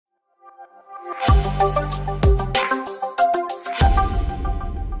I'm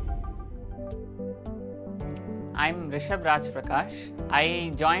Rishabh Rajprakash.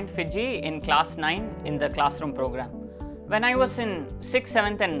 I joined FIITJEE in class 9 in the classroom program. When I was in 6th,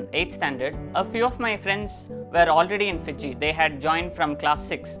 7th and 8th standard, a few of my friends were already in FIITJEE. They had joined from class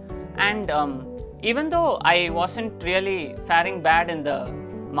 6, and even though I wasn't really faring bad in the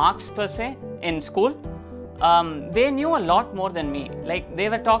marks per se in school, they knew a lot more than me. Like, they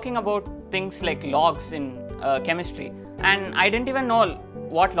were talking about things like logs in chemistry, and I didn't even know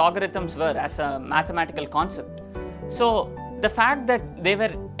what logarithms were as a mathematical concept. So the fact that they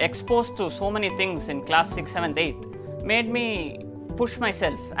were exposed to so many things in class 6, 7th, 8th made me push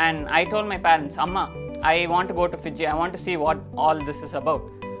myself, and I told my parents, Amma, I want to go to FIITJEE, I want to see what all this is about.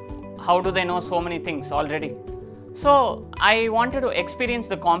 How do they know so many things already? So I wanted to experience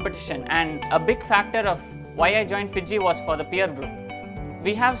the competition, and a big factor of why I joined FIITJEE was for the peer group.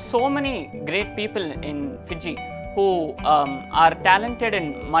 We have so many great people in FIITJEE who are talented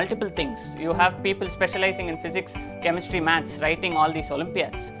in multiple things. You have people specializing in physics, chemistry, maths, writing all these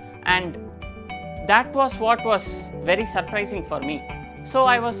Olympiads, and that was what was very surprising for me. So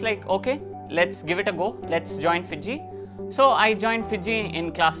I was like, okay, let's give it a go, let's join FIITJEE. So I joined FIITJEE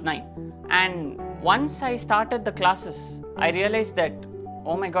in class 9, and once I started the classes, I realized that,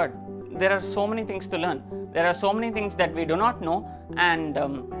 oh my god, there are so many things to learn. There are so many things that we do not know, and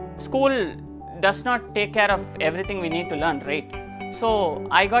school does not take care of everything we need to learn, right? So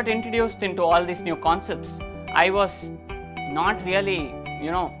I got introduced into all these new concepts. I was not really,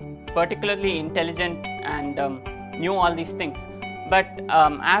 particularly intelligent and knew all these things. But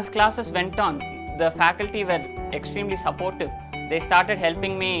as classes went on, the faculty were extremely supportive. They started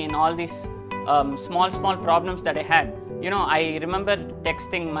helping me in all these small problems that I had. I remember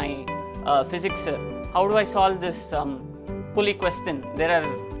texting my physics sir, how do I solve this pulley question? There are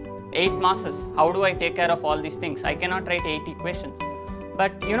 8 masses. How do I take care of all these things? I cannot write 8 equations.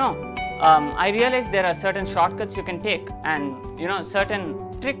 But I realized there are certain shortcuts you can take, and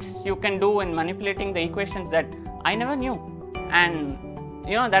certain tricks you can do in manipulating the equations that I never knew. And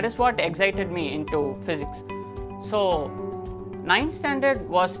that is what excited me into physics. So 9th standard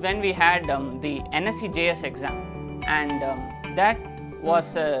was when we had the NSE-JS exam, and that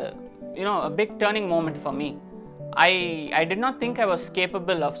was a big turning moment for me. I did not think I was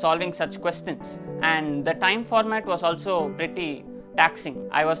capable of solving such questions, and the time format was also pretty taxing.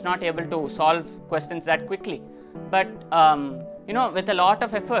 I was not able to solve questions that quickly, but with a lot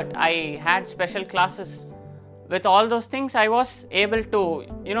of effort, I had special classes. With all those things, I was able to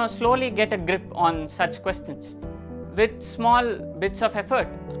slowly get a grip on such questions. With small bits of effort,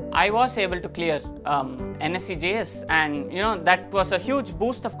 I was able to clear NSE-JS, and that was a huge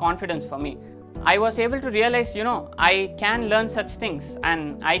boost of confidence for me. I was able to realize, I can learn such things,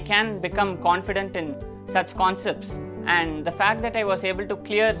 and I can become confident in such concepts. And the fact that I was able to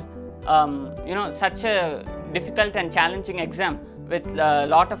clear, such a difficult and challenging exam with a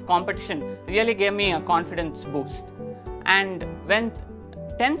lot of competition really gave me a confidence boost. And when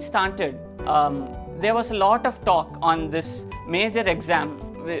 10th started, there was a lot of talk on this major exam,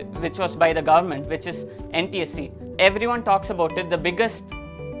 which was by the government, which is NTSE. Everyone talks about it. The biggest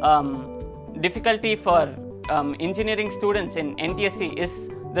difficulty for engineering students in NTSE is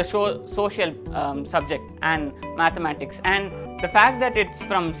the social subject and mathematics, and the fact that it's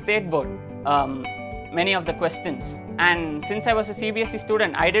from state board, many of the questions, and since I was a CBSE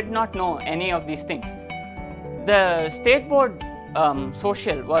student, I did not know any of these things. The state board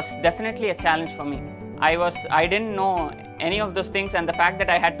social was definitely a challenge for me. I didn't know any of those things, and the fact that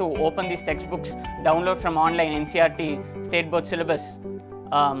I had to open these textbooks, download from online NCERT state board syllabus,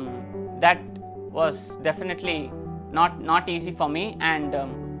 that was definitely not easy for me. And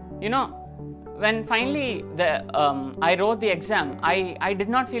when finally I wrote the exam, I did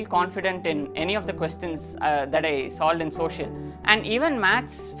not feel confident in any of the questions that I solved in social, and even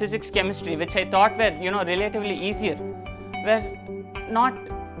maths, physics, chemistry, which I thought were relatively easier, were not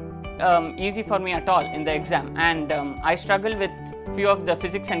easy for me at all in the exam, and I struggled with few of the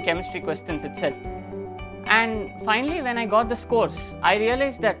physics and chemistry questions itself. And finally, when I got the scores, I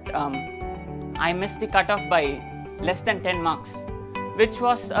realized that I missed the cutoff by less than 10 marks, which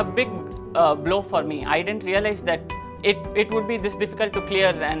was a big blow for me. I didn't realize that it would be this difficult to clear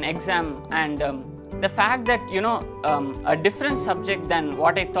an exam, and the fact that a different subject than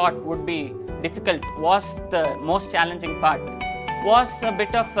what I thought would be difficult was the most challenging part, was a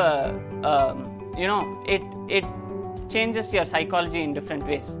bit of it changes your psychology in different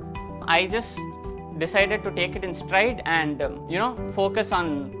ways. I just decided to take it in stride and focus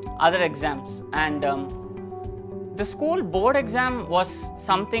on other exams, and the school board exam was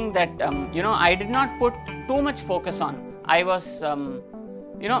something that I did not put too much focus on. I was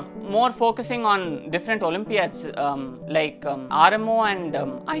more focusing on different Olympiads like RMO and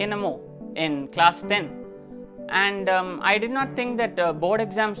INMO in class 10. And I did not think that board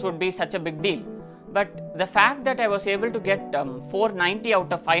exams would be such a big deal. But the fact that I was able to get 490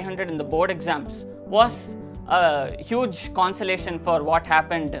 out of 500 in the board exams was a huge consolation for what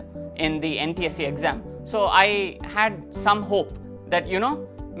happened in the NTSE exam. So I had some hope that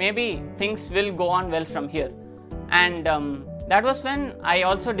maybe things will go on well from here. And that was when I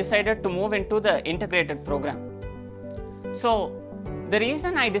also decided to move into the integrated program. So the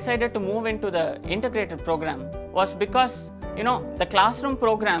reason I decided to move into the integrated program was because the classroom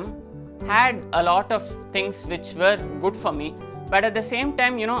program had a lot of things which were good for me, but at the same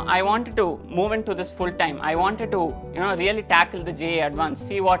time I wanted to move into this full time. I wanted to really tackle the JEE Advanced,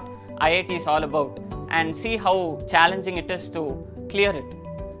 see what IIT is all about and see how challenging it is to clear it.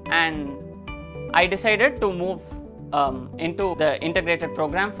 And I decided to move into the integrated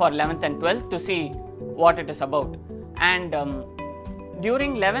program for 11th and 12th to see what it is about. And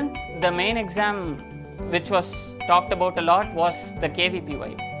during 11th, the main exam which was talked about a lot was the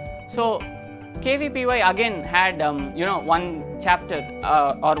KVPY. So KVPY again had one chapter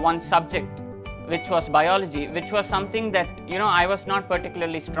or one subject which was biology, which was something that I was not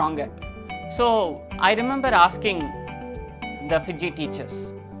particularly strong at. So I remember asking the FIITJEE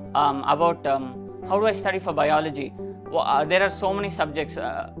teachers about how do I study for biology. There are so many subjects,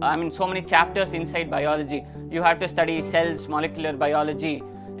 so many chapters inside biology. You have to study cells, molecular biology,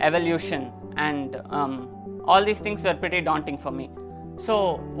 evolution, and all these things were pretty daunting for me.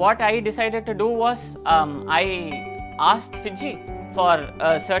 So what I decided to do was I asked FIITJEE for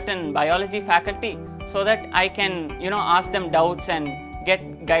a certain biology faculty so that I can ask them doubts and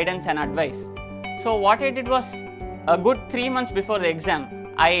get guidance and advice. So what I did was, a good 3 months before the exam,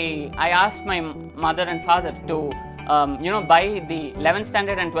 I asked my mother and father to buy the 11th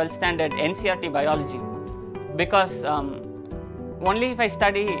standard and 12th standard NCERT biology, because only if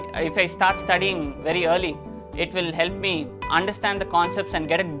I start studying very early, it will help me understand the concepts and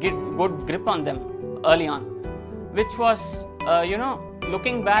get a good grip on them early on, which was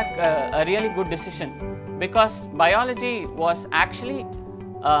looking back a really good decision, because biology was actually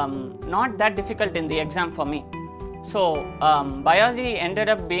not that difficult in the exam for me. So biology ended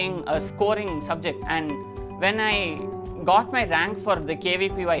up being a scoring subject, and when I got my rank for the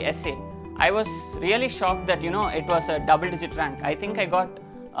KVPY essay, I was really shocked that it was a double-digit rank. I think I got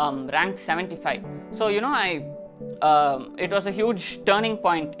rank 75. So it was a huge turning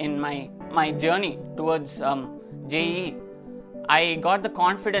point in my journey towards JEE. I got the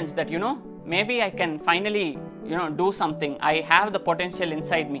confidence that maybe I can finally do something. I have the potential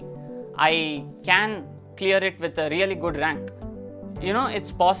inside me. I can clear it with a really good rank.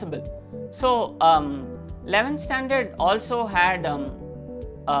 It's possible. So 11th standard also had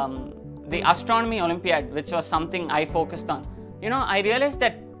the astronomy Olympiad, which was something I focused on. I realized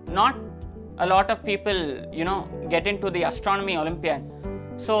that not a lot of people get into the astronomy Olympiad.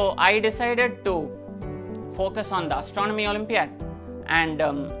 So I decided to focus on the astronomy Olympiad and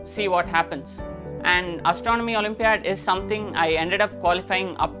see what happens. And astronomy Olympiad is something I ended up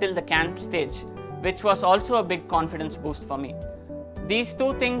qualifying up till the camp stage, which was also a big confidence boost for me. These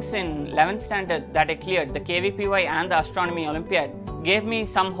two things in 11th standard that I cleared, the KVPY and the astronomy Olympiad, gave me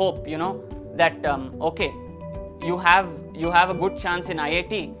some hope, that okay, you have a good chance in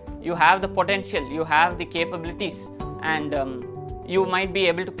IIT, you have the potential, you have the capabilities, and you might be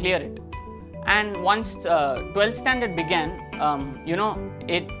able to clear it. And once 12th standard began,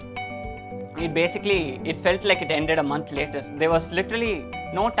 it felt like it ended a month later. There was literally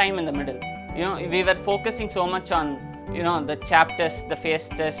no time in the middle. We were focusing so much on the CHAP tests, the FACE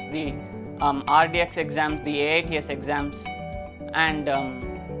tests, the RDX exams, the AITS exams, and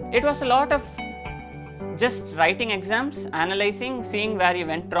it was a lot of just writing exams, analyzing, seeing where you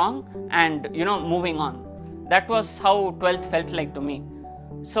went wrong, and moving on. That was how 12th felt like to me.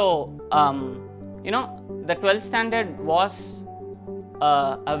 So the 12th standard was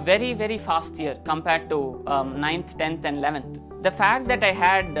a very, very fast year compared to 9th, 10th and 11th. The fact that I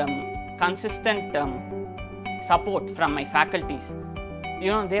had consistent support from my faculties,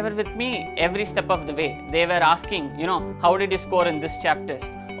 they were with me every step of the way. They were asking, how did you score in this CHAP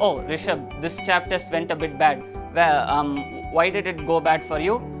test? Oh, Rishabh, this CHAP test went a bit bad. Why did it go bad for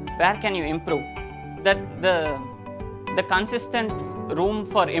you? Where can you improve? The consistent room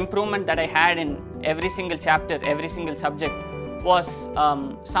for improvement that I had in every single chapter, every single subject was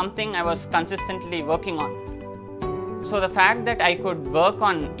something I was consistently working on. So the fact that I could work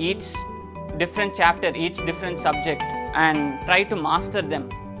on each different chapter, each different subject, and try to master them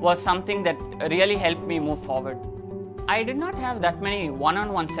was something that really helped me move forward. I did not have that many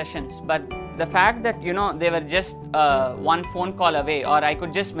one-on-one sessions, but the fact that they were just one phone call away, or I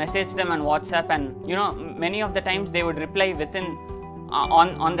could just message them on WhatsApp, and many of the times they would reply within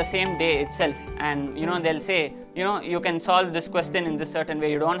on the same day itself, and they'll say you can solve this question in this certain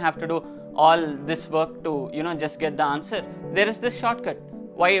way, you don't have to do all this work to just get the answer. There is this shortcut,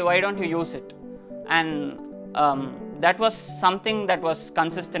 why don't you use it? And that was something that was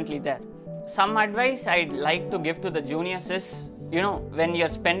consistently there. Some advice I'd like to give to the juniors is, when you're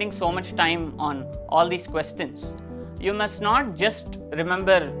spending so much time on all these questions, you must not just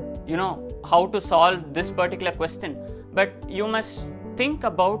remember how to solve this particular question, but you must think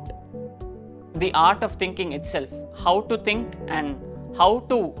about the art of thinking itself, how to think and how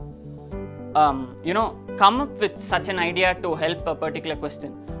to come up with such an idea to help a particular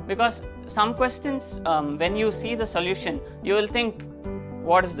question. Because some questions, when you see the solution, you will think,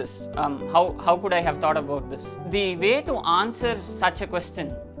 what is this? How could I have thought about this? The way to answer such a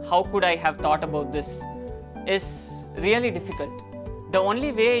question, how could I have thought about this, is really difficult. The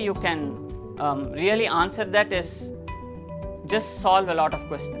only way you can really answer that is just solve a lot of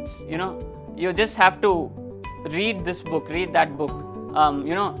questions. You just have to read this book, read that book,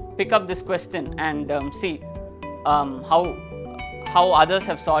 pick up this question and see how others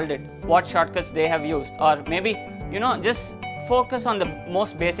have solved it, what shortcuts they have used, or maybe just focus on the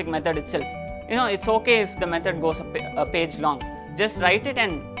most basic method itself. It's okay if the method goes a page long. Just write it,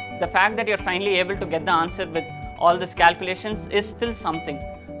 and the fact that you're finally able to get the answer with all these calculations is still something.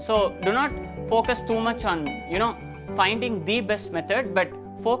 So do not focus too much on finding the best method, but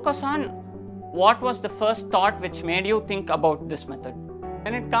focus on what was the first thought which made you think about this method.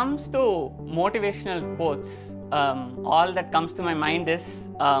 When it comes to motivational quotes, all that comes to my mind is,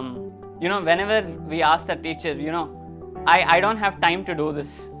 whenever we ask the teacher, I don't have time to do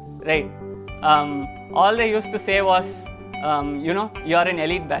this, right? All they used to say was, you're an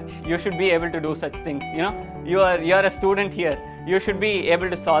elite batch, you should be able to do such things, you're a student here, you should be able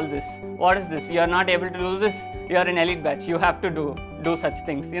to solve this. What is this? You're not able to do this, you're an elite batch, you have to do such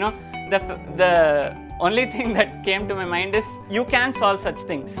things. The only thing that came to my mind is, you can solve such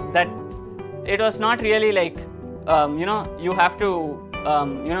things. That it was not really like, you have to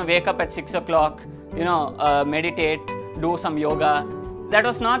wake up at 6 o'clock, meditate, do some yoga. That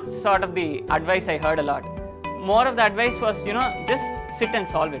was not sort of the advice I heard a lot. More of the advice was, just sit and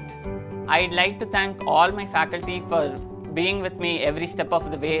solve it. I'd like to thank all my faculty for being with me every step of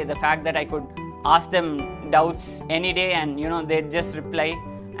the way. The fact that I could ask them doubts any day and they'd just reply.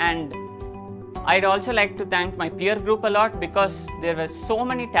 And I'd also like to thank my peer group a lot, because there were so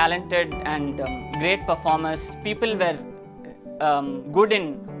many talented and great performers. People were good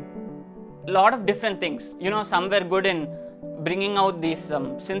in a lot of different things. Some were good in bringing out these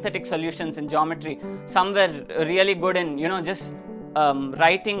synthetic solutions in geometry. Some were really good in just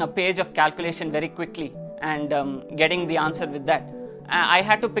writing a page of calculation very quickly and getting the answer with that. I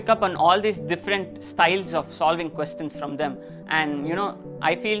had to pick up on all these different styles of solving questions from them, and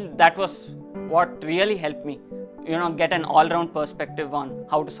I feel that was what really helped me get an all-round perspective on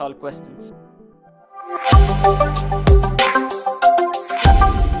how to solve questions.